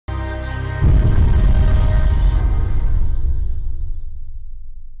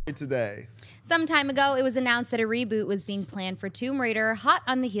today. Some time ago, it was announced that a reboot was being planned for Tomb Raider, hot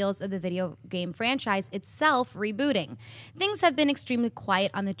on the heels of the video game franchise itself rebooting. Things have been extremely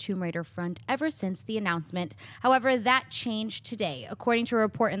quiet on the Tomb Raider front ever since the announcement. However, that changed today. According to a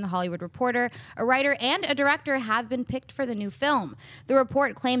report in The Hollywood Reporter, a writer and a director have been picked for the new film. The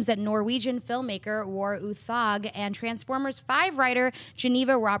report claims that Norwegian filmmaker Roar Uthaug and Transformers 5 writer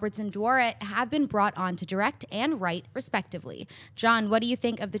Geneva Robertson-Dworet have been brought on to direct and write, respectively. John, what do you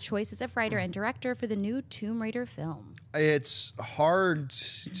think of the choices of writer and director for the new Tomb Raider film? It's hard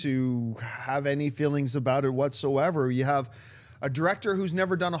to have any feelings about it whatsoever. You have a director who's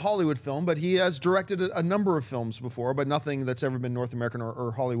never done a Hollywood film, but he has directed a number of films before, but nothing that's ever been North American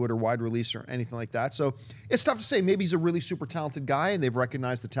or Hollywood or wide release or anything like that. So it's tough to say. Maybe he's a really super talented guy and they've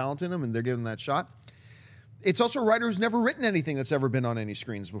recognized the talent in him and they're giving him that shot. It's also a writer who's never written anything that's ever been on any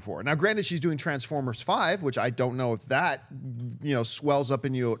screens before. Now, granted, she's doing Transformers 5, which I don't know if that, swells up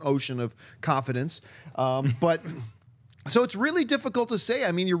in you an ocean of confidence. But so it's really difficult to say.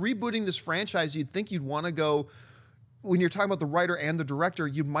 I mean, you're rebooting this franchise. You'd think you'd want to go, when you're talking about the writer and the director,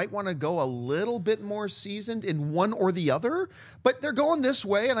 you might want to go a little bit more seasoned in one or the other, but they're going this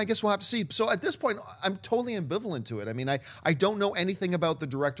way, and I guess we'll have to see. So at this point, I'm totally ambivalent to it. I mean, I don't know anything about the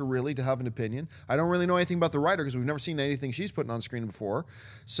director really to have an opinion. I don't really know anything about the writer because we've never seen anything she's putting on screen before.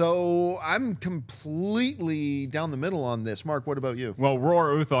 So I'm completely down the middle on this. Mark, what about you? Well,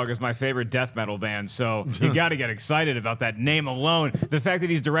 Roar Uthaug is my favorite death metal band, so you got to get excited about that name alone. The fact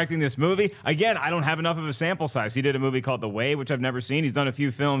that he's directing this movie, again, I don't have enough of a sample size. He did a movie called The Way, which I've never seen. He's done a few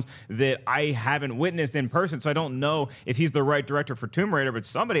films that I haven't witnessed in person, so I don't know if he's the right director for Tomb Raider, but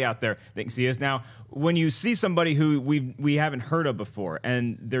somebody out there thinks he is. Now, when you see somebody who we haven't heard of before,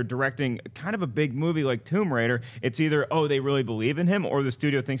 and they're directing kind of a big movie like Tomb Raider, it's either, oh, they really believe in him, or the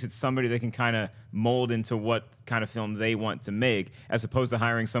studio thinks it's somebody they can kind of mold into what kind of film they want to make, as opposed to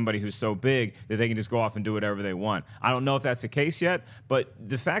hiring somebody who's so big that they can just go off and do whatever they want. I don't know if that's the case yet, but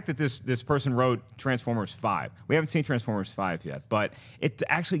the fact that this person wrote Transformers 5, we haven't seen Transformers 5 yet, but it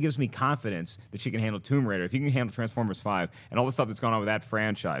actually gives me confidence that she can handle Tomb Raider. If you can handle Transformers 5 and all the stuff that's gone on with that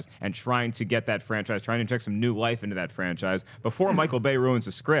franchise and trying to get that franchise, trying to inject some new life into that franchise, before Michael Bay ruins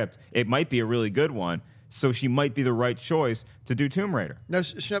the script, it might be a really good one. So she might be the right choice to do Tomb Raider. Now,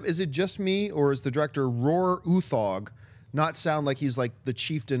 Schnepp, is it just me, or is the director Roar Uthaug not sound like he's like the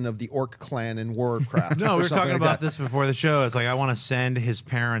chieftain of the Orc clan in Warcraft? No, we were talking about this before the show. It's like, I want to send his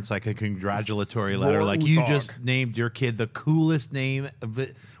parents like a congratulatory letter. Roar like, Uthaug. you just named your kid the coolest name of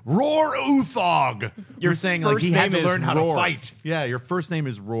it. Roar Uthaug. You're saying like he had to learn how to fight. Yeah, your first name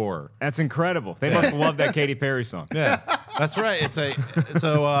is Roar. That's incredible. They must love that Katy Perry song. Yeah, that's right. It's a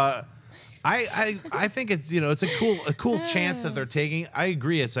so. I think it's it's a cool chance that they're taking. I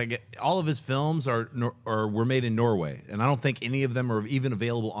agree. It's like all of his films were made in Norway, and I don't think any of them are even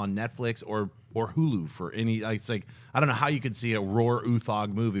available on Netflix or Hulu for any. It's like, I don't know how you could see a Roar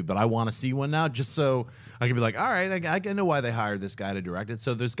Uthaug movie, but I want to see one now just so I can be like, all right, I know why they hired this guy to direct it.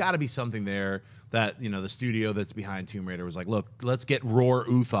 So there's got to be something there that the studio that's behind Tomb Raider was like, look, let's get Roar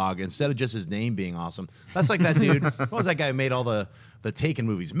Uthaug instead of just his name being awesome. That's like that dude. What was that guy who made all the Taken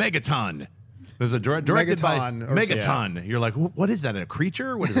movies? Megaton. There's a directed by Megaton. Yeah. You're like, what is that? A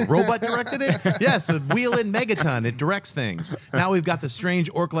creature? What is a robot directed it? Yes, a wheel-in Megaton. It directs things. Now we've got the strange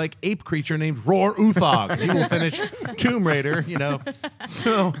orc-like ape creature named Roar Uthaug. He will finish Tomb Raider.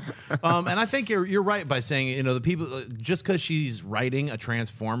 So, and I think you're right by saying the people, just because she's writing a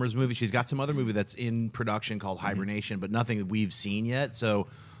Transformers movie, she's got some other movie that's in production called Hibernation, but nothing that we've seen yet. So,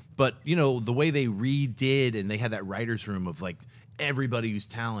 but the way they redid, and they had that writer's room of like everybody who's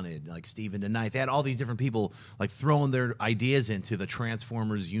talented, like Stephen DeKnight. They had all these different people like throwing their ideas into the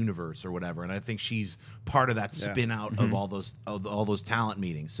Transformers universe or whatever. And I think she's part of that spin out of all those talent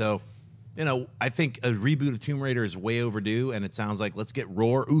meetings. So, I think a reboot of Tomb Raider is way overdue, and it sounds like let's get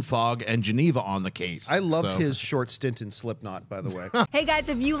Roar Uthaug and Geneva on the case. I loved his short stint in Slipknot, by the way. Hey guys,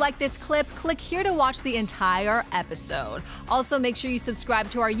 if you like this clip, click here to watch the entire episode. Also, make sure you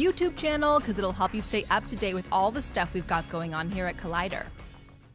subscribe to our YouTube channel because it'll help you stay up to date with all the stuff we've got going on here at Collider.